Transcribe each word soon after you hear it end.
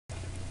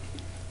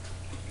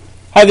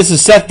Hi, this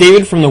is Seth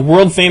David from the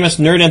world-famous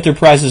Nerd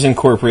Enterprises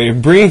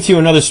Incorporated, bringing to you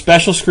another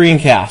special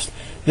screencast.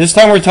 This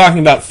time we're talking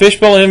about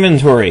Fishbowl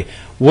inventory.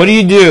 What do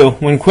you do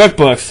when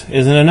QuickBooks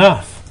isn't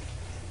enough?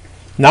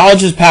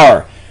 Knowledge is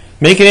power.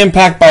 Make an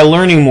impact by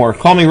learning more.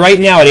 Call me right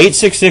now at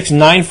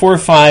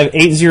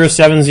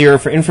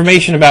 866-945-8070 for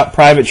information about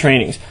private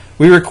trainings.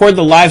 We record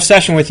the live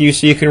session with you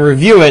so you can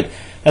review it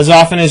as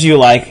often as you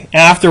like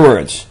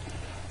afterwards.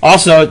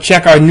 Also,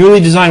 check our newly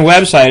designed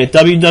website at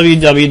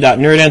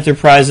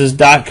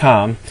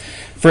www.nerdenterprises.com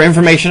for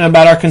information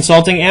about our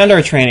consulting and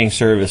our training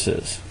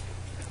services.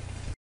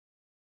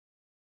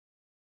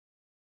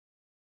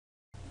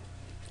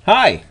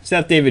 Hi,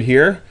 Seth David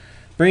here,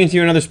 bringing to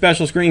you another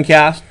special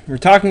screencast. We're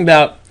talking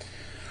about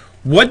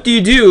what do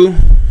you do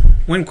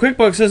when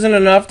QuickBooks isn't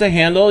enough to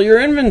handle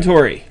your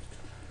inventory?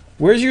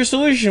 Where's your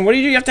solution? What do?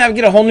 You have to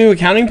get a whole new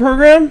accounting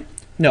program?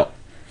 No.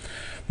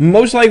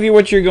 Most likely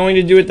what you're going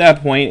to do at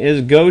that point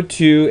is go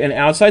to an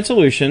outside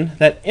solution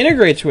that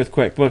integrates with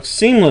QuickBooks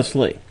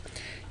seamlessly.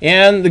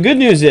 And the good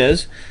news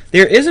is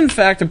there is in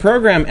fact a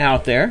program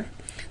out there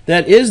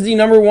that is the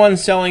 #1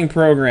 selling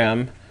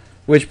program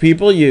which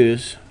people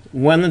use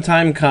when the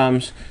time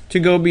comes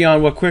to go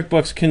beyond what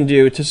QuickBooks can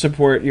do to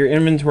support your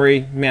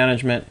inventory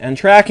management and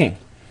tracking.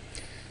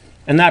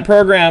 And that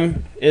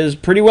program is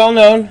pretty well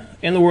known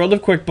in the world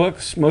of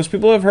QuickBooks. Most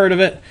people have heard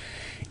of it.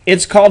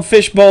 It's called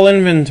Fishbowl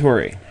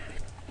Inventory.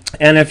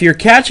 And if you're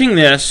catching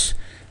this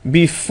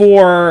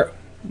before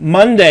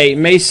Monday,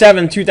 May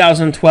 7,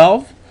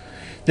 2012,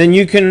 then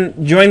you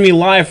can join me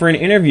live for an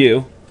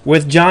interview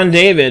with John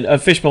David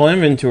of Fishbowl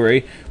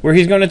Inventory, where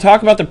he's going to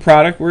talk about the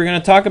product. We're going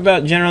to talk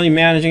about generally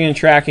managing and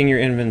tracking your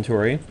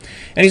inventory.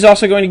 And he's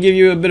also going to give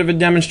you a bit of a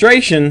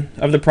demonstration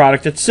of the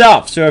product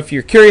itself. So if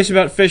you're curious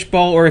about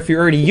Fishbowl, or if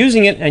you're already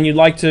using it and you'd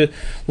like to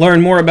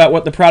learn more about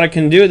what the product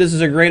can do, this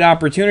is a great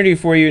opportunity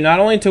for you not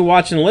only to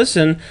watch and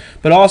listen,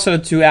 but also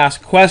to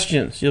ask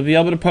questions. You'll be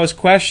able to post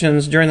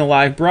questions during the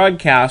live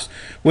broadcast,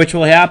 which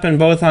will happen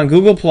both on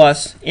Google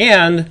Plus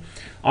and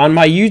on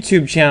my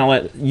YouTube channel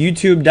at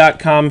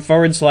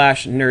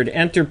youtube.com/Nerd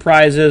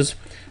Enterprises.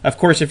 Of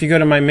course, if you go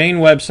to my main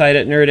website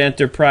at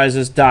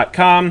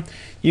nerdenterprises.com,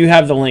 you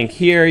have the link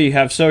here, you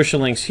have social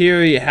links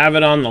here, you have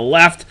it on the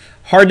left.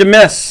 Hard to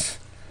miss.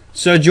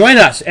 So join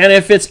us. And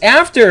if it's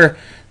after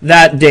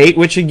that date,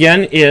 which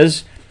again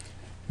is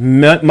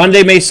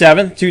Monday, May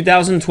 7th,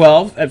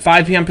 2012 at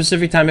 5 p.m.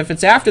 Pacific time, if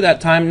it's after that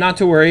time, not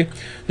to worry.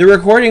 The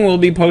recording will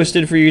be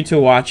posted for you to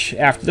watch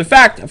after the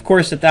fact. Of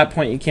course, at that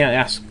point, you can't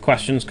ask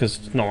questions because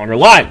it's no longer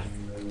live.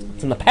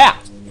 It's in the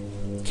past.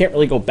 You can't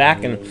really go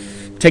back and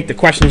take the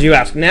questions you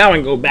ask now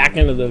and go back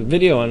into the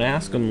video and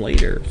ask them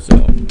later.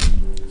 So,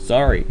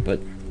 sorry, but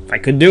if I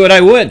could do it,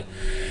 I would.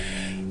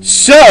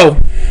 So,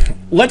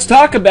 let's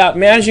talk about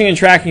managing and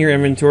tracking your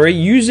inventory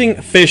using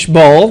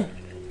Fishbowl.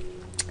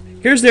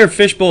 Here's their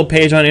Fishbowl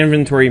page on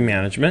inventory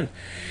management.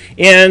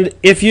 And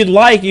if you'd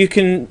like, you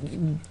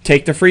can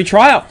take the free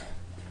trial.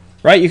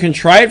 Right? You can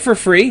try it for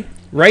free.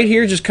 Right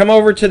here, just come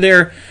over to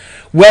their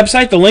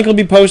website. The link will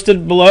be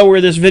posted below where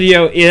this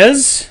video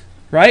is.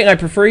 Right? And I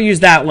prefer to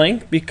use that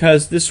link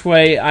because this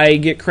way I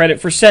get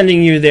credit for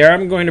sending you there.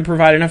 I'm going to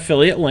provide an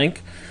affiliate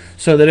link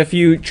so that if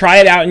you try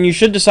it out and you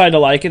should decide to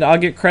like it, I'll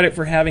get credit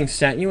for having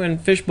sent you, and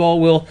Fishbowl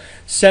will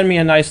send me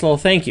a nice little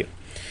thank you.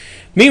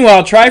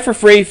 Meanwhile, try for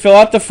free, fill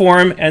out the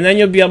form, and then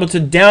you'll be able to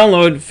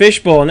download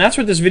Fishbowl. And that's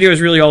what this video is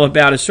really all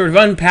about, is sort of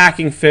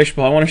unpacking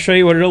Fishbowl. I want to show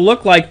you what it'll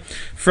look like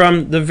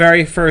from the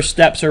very first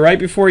step. So right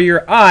before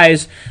your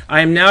eyes,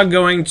 I am now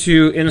going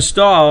to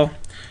install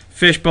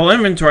Fishbowl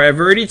Inventory. I've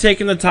already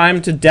taken the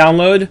time to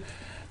download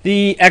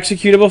the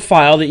executable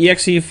file, the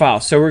exe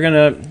file. So we're going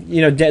to,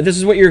 this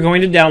is what you're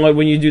going to download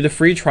when you do the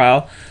free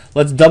trial.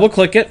 Let's double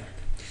click it,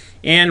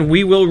 and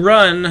we will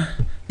run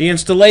the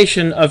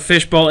installation of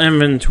Fishbowl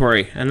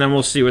Inventory, and then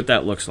we'll see what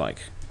that looks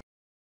like.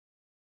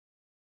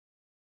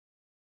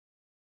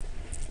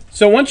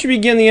 So once you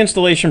begin the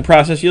installation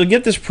process, you'll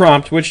get this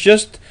prompt which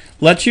just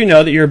lets you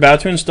know that you're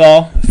about to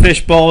install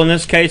Fishbowl. In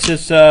this case,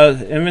 it's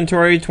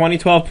Inventory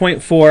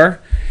 2012.4.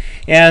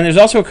 And there's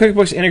also a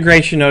QuickBooks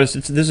integration notice.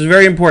 This is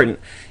very important.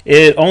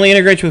 It only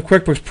integrates with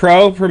QuickBooks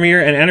Pro,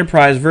 Premier, and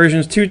Enterprise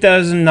versions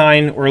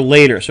 2009 or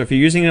later. So if you're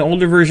using an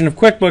older version of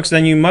QuickBooks,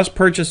 then you must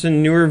purchase a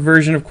newer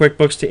version of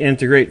QuickBooks to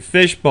integrate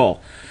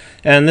Fishbowl.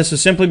 And this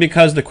is simply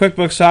because the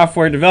QuickBooks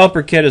Software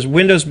Developer Kit is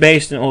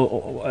Windows-based and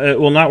it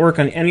will not work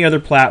on any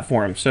other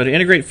platform. So to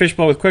integrate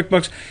Fishbowl with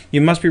QuickBooks,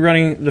 you must be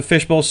running the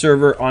Fishbowl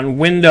server on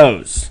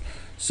Windows.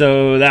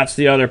 So that's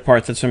the other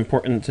part that's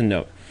important to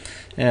note.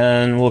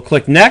 And we'll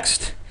click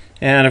Next.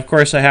 And of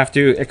course, I have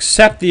to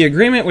accept the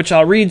agreement, which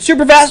I'll read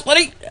super fast,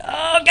 buddy.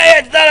 Okay,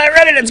 it's done. I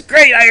read it. It's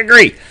great. I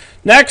agree.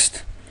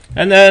 Next.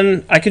 And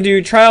then I can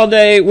do trial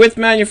day with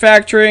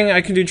manufacturing. I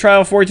can do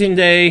trial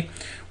 14-day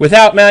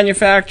without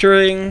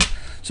manufacturing.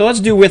 So let's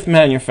do with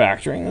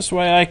manufacturing. This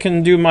way I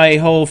can do my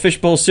whole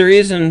Fishbowl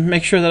series and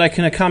make sure that I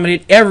can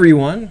accommodate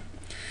everyone.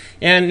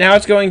 And now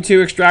it's going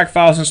to extract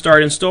files and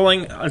start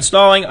installing.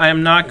 I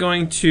am not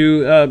going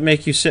to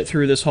make you sit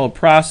through this whole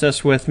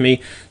process with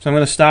me, so I'm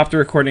going to stop the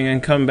recording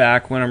and come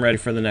back when I'm ready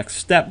for the next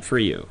step for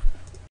you.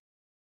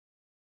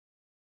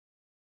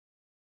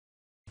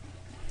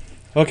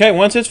 Okay,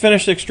 once it's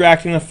finished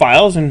extracting the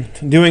files and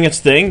doing its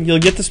thing, you'll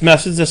get this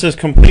message that says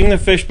completing the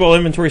Fishbowl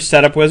inventory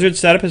setup wizard.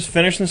 Setup has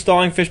finished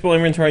installing Fishbowl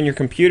inventory on your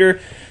computer.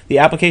 The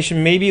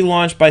application may be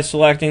launched by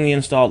selecting the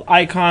installed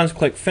icons.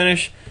 Click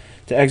finish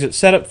to exit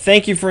setup.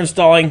 Thank you for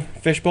installing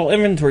Fishbowl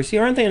inventory. See,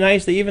 aren't they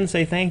nice? They even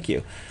say thank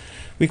you.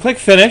 We click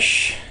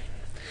finish,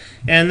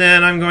 and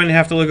then I'm going to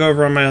have to look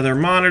over on my other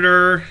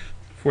monitor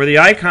for the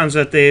icons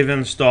that they've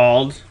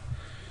installed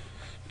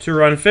to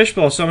run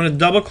Fishbowl. So I'm going to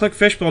double click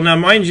Fishbowl. Now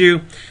mind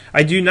you,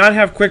 I do not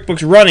have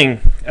QuickBooks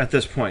running at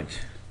this point.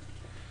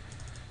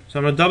 So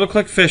I'm going to double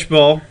click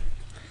Fishbowl,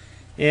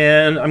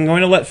 and I'm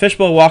going to let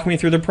Fishbowl walk me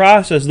through the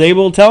process. They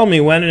will tell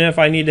me when and if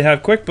I need to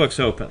have QuickBooks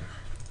open.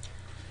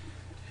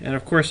 And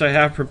of course I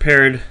have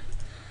prepared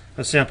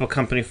a sample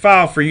company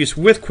file for use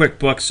with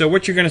QuickBooks. So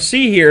what you're going to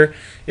see here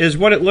is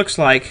what it looks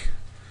like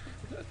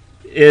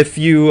if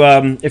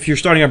you're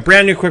starting a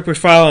brand new QuickBooks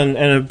file and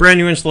a brand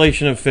new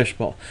installation of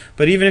Fishbowl.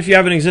 But even if you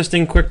have an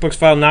existing QuickBooks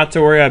file, not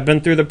to worry, I've been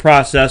through the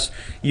process.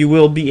 You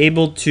will be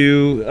able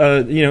to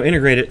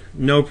integrate it,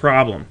 no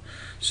problem.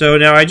 So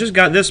now I just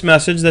got this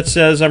message that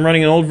says I'm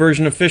running an old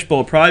version of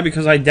Fishbowl, probably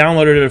because I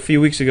downloaded it a few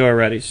weeks ago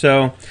already.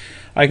 So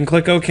I can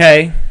click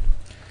OK,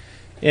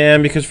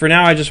 and because for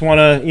now I just want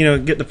to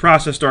get the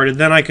process started,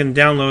 then I can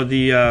download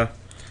the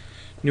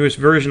newest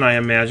version, I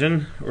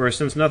imagine. Or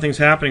since nothing's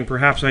happening,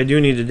 perhaps I do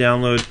need to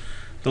download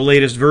the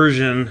latest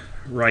version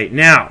right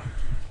now.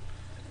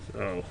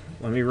 So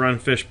let me run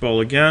Fishbowl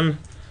again.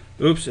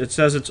 Oops, it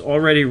says it's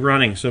already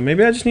running, so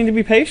maybe I just need to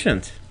be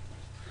patient.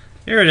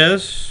 Here it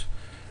is.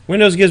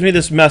 Windows gives me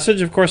this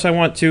message. Of course I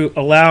want to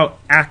allow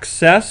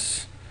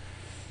access,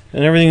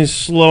 and everything's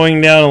slowing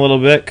down a little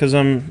bit because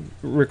I'm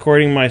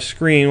recording my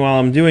screen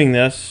while I'm doing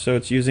this, so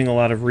it's using a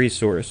lot of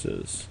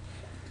resources.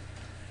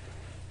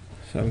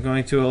 So I'm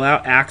going to allow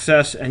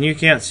access, and you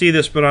can't see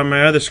this, but on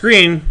my other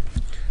screen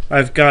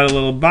I've got a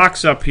little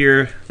box up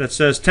here that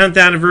says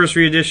 10th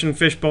Anniversary Edition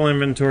Fishbowl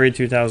Inventory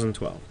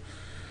 2012.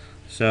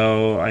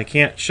 So I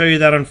can't show you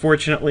that,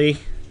 unfortunately,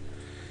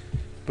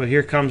 but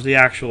here comes the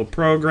actual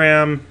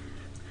program.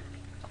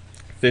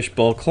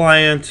 Fishbowl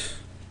client,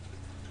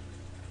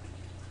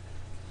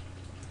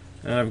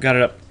 and I've got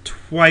it up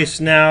twice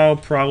now,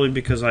 probably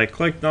because I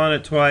clicked on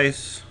it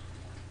twice.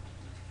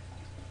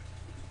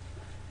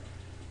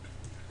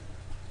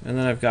 And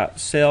then I've got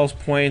sales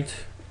point.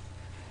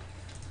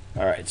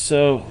 Alright,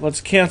 so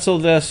let's cancel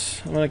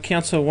this. I'm going to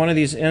cancel one of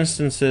these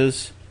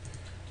instances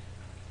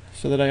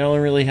so that I only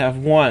really have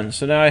one.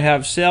 So now I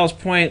have sales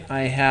point,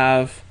 I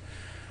have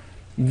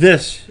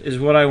this is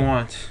what I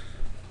want.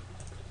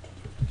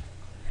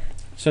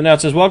 So now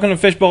it says, welcome to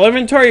Fishbowl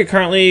Inventory. You're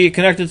currently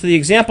connected to the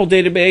example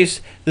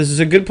database. This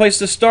is a good place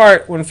to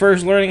start when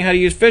first learning how to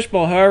use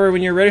Fishbowl. However,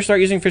 when you're ready to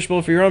start using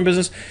Fishbowl for your own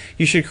business,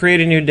 you should create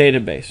a new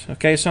database.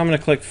 Okay, so I'm going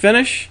to click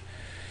Finish.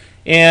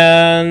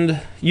 And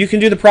you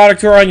can do the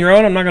product tour on your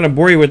own. I'm not going to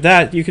bore you with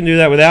that. You can do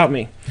that without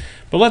me.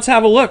 But let's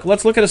have a look.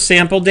 Let's look at a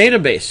sample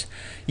database.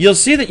 You'll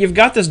see that you've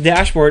got this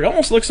dashboard. It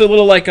almost looks a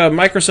little like a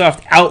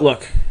Microsoft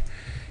Outlook.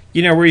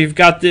 Where you've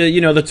got the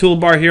the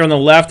toolbar here on the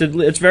left.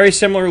 It's very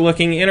similar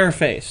looking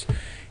interface.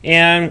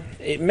 And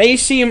it may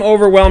seem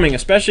overwhelming,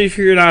 especially if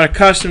you're not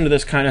accustomed to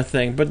this kind of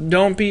thing, but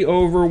don't be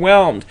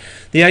overwhelmed.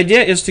 The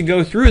idea is to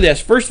go through this.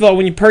 First of all,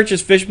 when you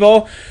purchase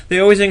Fishbowl, they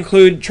always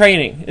include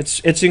training.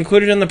 It's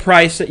included in the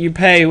price that you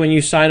pay when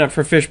you sign up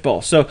for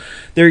Fishbowl. So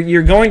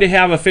you're going to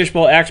have a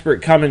Fishbowl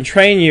expert come and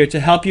train you to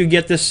help you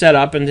get this set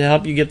up and to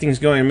help you get things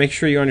going and make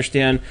sure you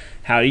understand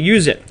how to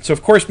use it. So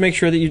of course, make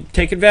sure that you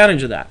take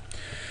advantage of that.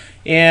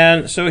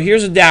 And so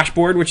here's a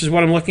dashboard, which is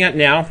what I'm looking at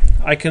now.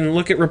 I can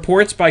look at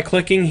reports by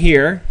clicking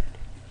here.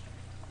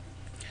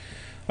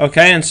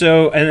 Okay, and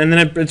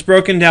then it's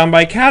broken down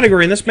by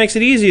category, and this makes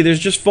it easy. There's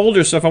just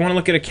folders. So if I want to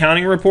look at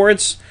accounting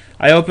reports,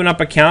 I open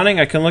up accounting.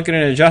 I can look at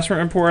an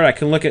adjustment report. I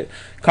can look at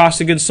cost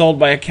of goods sold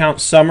by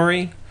account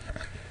summary,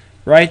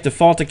 right?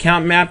 Default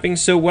account mapping.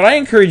 So what I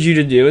encourage you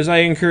to do is I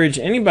encourage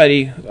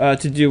anybody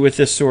to do with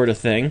this sort of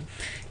thing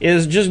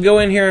is just go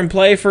in here and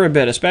play for a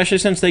bit, especially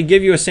since they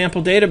give you a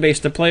sample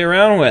database to play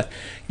around with.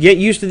 Get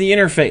used to the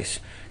interface.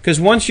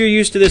 Because once you're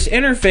used to this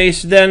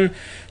interface, then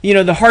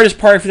the hardest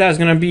part for that is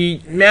going to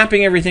be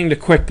mapping everything to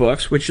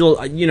QuickBooks, which you'll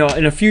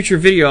in a future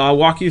video I'll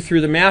walk you through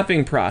the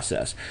mapping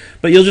process.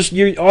 But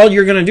all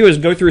you're going to do is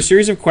go through a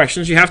series of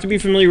questions. You have to be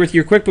familiar with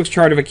your QuickBooks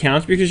chart of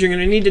accounts because you're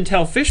going to need to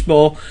tell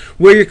Fishbowl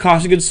where your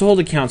cost of goods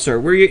sold accounts are,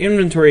 where your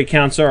inventory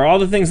accounts are, all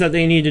the things that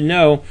they need to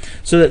know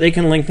so that they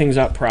can link things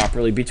up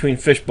properly between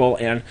Fishbowl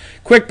and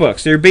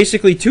QuickBooks. They're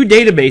basically two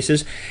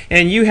databases,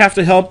 and you have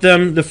to help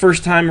them the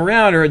first time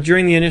around or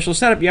during the initial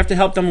setup. You have to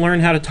help them learn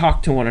how to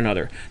talk to one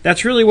another.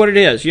 That's really what it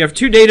is. is. You have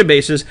two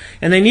databases,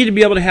 and they need to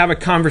be able to have a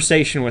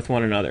conversation with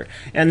one another.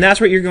 And that's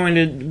what you're going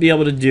to be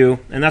able to do,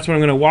 and that's what I'm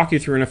going to walk you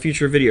through in a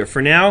future video.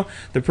 For now,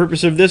 the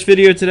purpose of this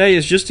video today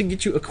is just to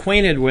get you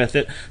acquainted with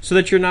it so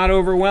that you're not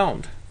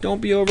overwhelmed.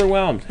 Don't be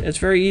overwhelmed. It's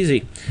very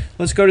easy.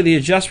 Let's go to the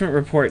adjustment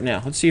report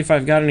now. Let's see if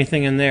I've got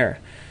anything in there.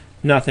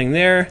 Nothing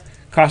there.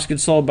 Cost of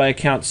goods sold by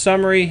account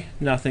summary.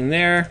 Nothing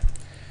there.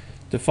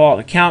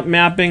 Default account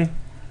mapping.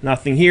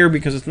 Nothing here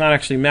because it's not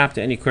actually mapped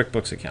to any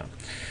QuickBooks account.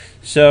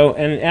 So,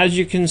 and as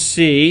you can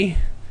see,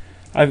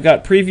 I've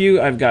got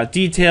preview, I've got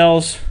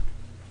details.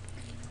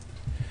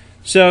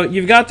 So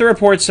you've got the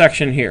report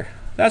section here.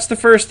 That's the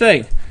first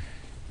thing.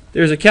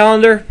 There's a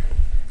calendar.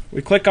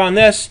 We click on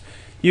this.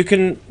 You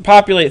can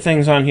populate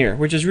things on here,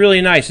 which is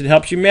really nice. It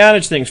helps you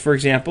manage things. For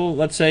example,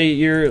 let's say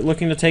you're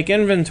looking to take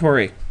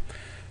inventory,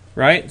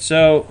 right?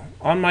 So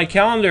on my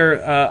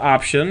calendar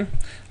option,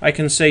 I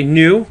can say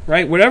new,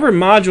 right? Whatever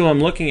module I'm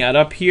looking at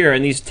up here,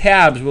 and these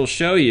tabs will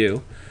show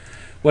you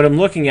what I'm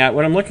looking at.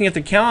 When I'm looking at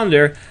the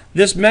calendar,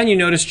 this menu,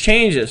 notice,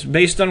 changes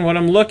based on what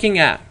I'm looking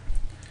at.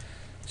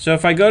 So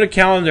if I go to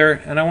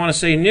calendar and I want to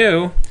say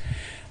new,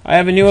 I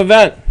have a new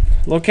event,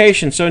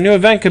 location. So a new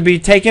event could be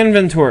take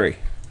inventory,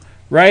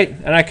 right?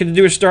 And I could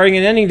do a starting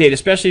and ending date,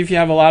 especially if you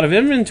have a lot of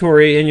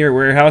inventory in your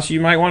warehouse.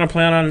 You might want to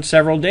plan on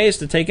several days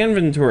to take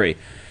inventory.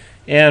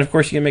 And of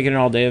course you can make it an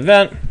all-day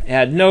event,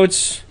 add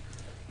notes,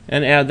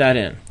 and add that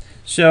in.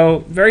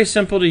 So very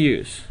simple to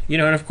use. You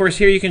know, and of course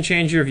here you can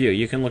change your view.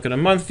 You can look at a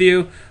month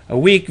view, a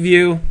week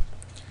view,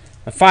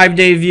 a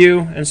 5-day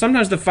view, and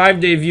sometimes the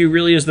 5-day view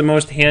really is the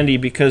most handy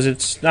because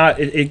it's not,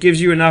 it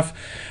gives you enough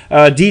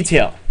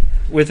detail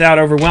without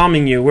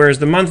overwhelming you, whereas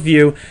the month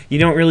view,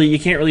 you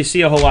can't really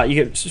see a whole lot. You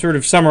get sort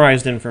of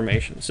summarized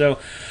information. So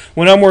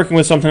when I'm working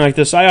with something like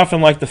this, I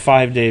often like the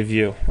 5-day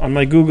view. On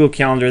my Google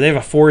Calendar, they have a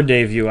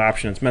 4-day view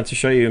option. It's meant to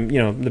show you,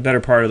 you know, the better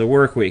part of the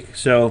work week.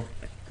 So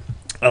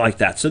I like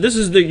that. So this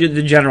is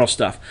the general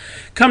stuff.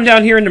 Come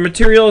down here into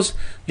materials.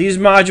 These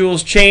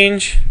modules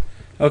change,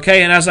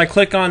 okay, and as I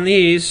click on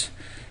these,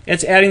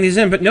 it's adding these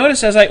in. But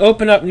notice as I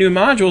open up new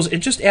modules, it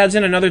just adds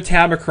in another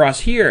tab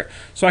across here.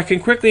 So I can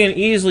quickly and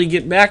easily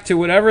get back to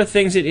whatever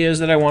things it is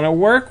that I want to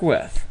work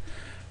with,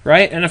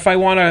 right? And if I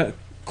want to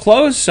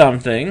close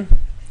something,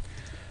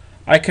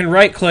 I can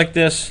right-click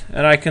this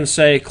and I can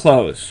say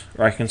close,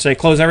 or I can say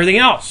close everything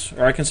else,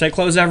 or I can say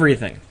close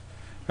everything,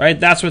 right?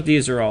 That's what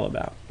these are all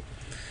about.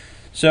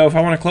 So if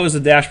I want to close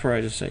the dashboard,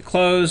 I just say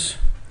close,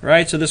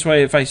 right? So this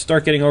way, if I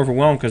start getting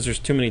overwhelmed because there's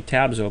too many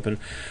tabs open.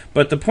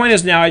 But the point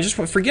is now, I just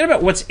forget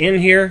about what's in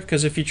here,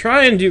 because if you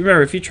try and do,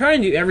 remember, if you try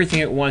and do everything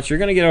at once, you're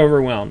going to get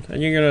overwhelmed,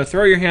 and you're going to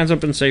throw your hands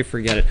up and say,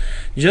 forget it.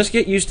 Just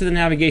get used to the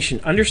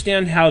navigation.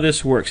 Understand how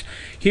this works.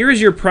 Here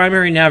is your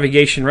primary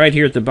navigation right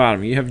here at the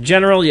bottom. You have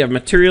general, you have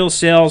materials,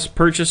 sales,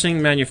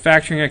 purchasing,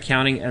 manufacturing,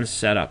 accounting, and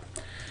setup.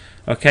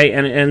 Okay,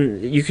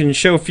 and you can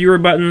show fewer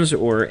buttons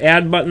or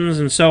add buttons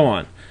and so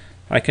on.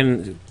 I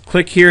can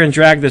click here and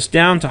drag this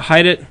down to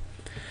hide it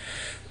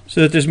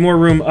so that there's more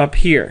room up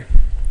here,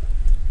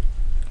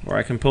 or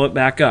I can pull it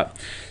back up.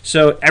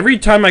 So every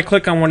time I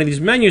click on one of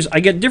these menus, I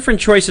get different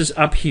choices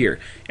up here.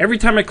 Every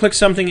time I click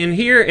something in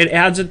here, it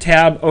adds a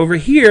tab over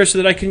here so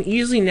that I can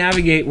easily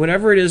navigate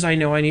whatever it is I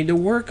know I need to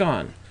work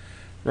on,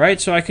 right?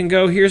 So I can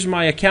go, here's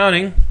my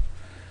accounting,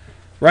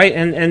 right?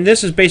 And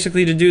this is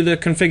basically to do the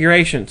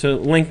configuration, to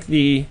link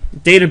the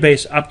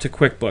database up to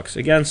QuickBooks.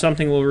 Again,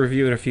 something we'll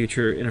review in a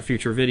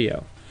future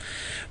video.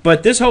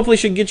 But this hopefully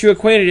should get you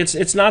acquainted.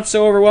 It's not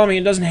so overwhelming.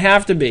 It doesn't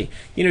have to be.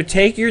 You know,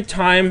 take your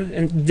time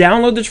and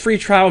download this free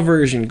trial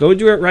version. Go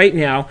do it right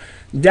now.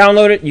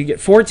 Download it. You get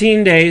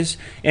 14 days,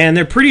 and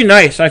they're pretty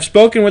nice. I've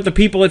spoken with the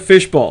people at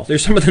Fishbowl. They're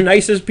some of the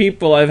nicest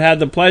people I've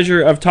had the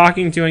pleasure of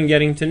talking to and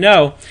getting to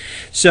know.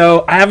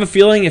 So I have a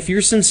feeling if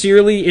you're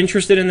sincerely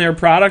interested in their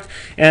product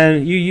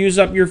and you use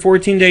up your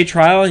 14-day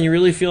trial and you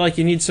really feel like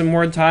you need some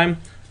more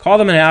time, call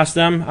them and ask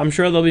them. I'm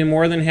sure they'll be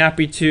more than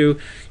happy to,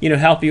 you know,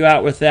 help you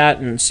out with that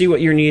and see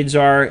what your needs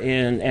are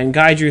and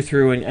guide you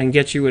through and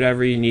get you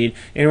whatever you need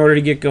in order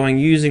to get going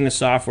using the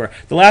software.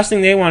 The last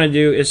thing they want to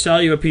do is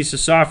sell you a piece of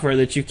software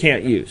that you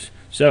can't use.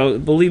 So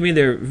believe me,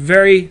 they're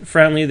very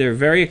friendly. They're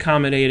very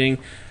accommodating.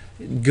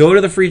 Go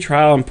to the free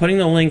trial. I'm putting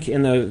the link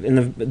in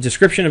the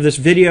description of this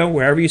video.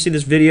 Wherever you see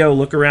this video,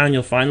 look around.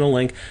 You'll find the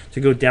link to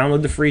go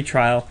download the free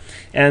trial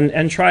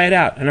and try it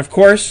out. And of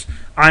course,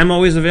 I'm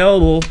always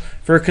available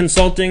for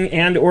consulting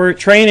and or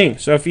training.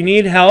 So if you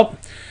need help,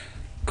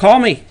 call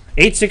me,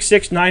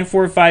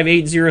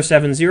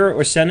 866-945-8070,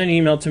 or send an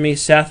email to me,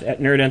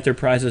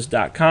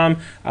 Seth@nerdenterprises.com.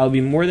 I'll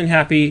be more than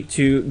happy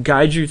to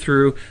guide you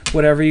through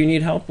whatever you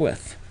need help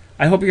with.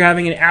 I hope you're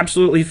having an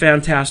absolutely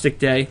fantastic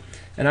day,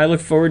 and I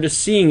look forward to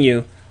seeing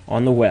you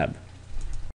on the web.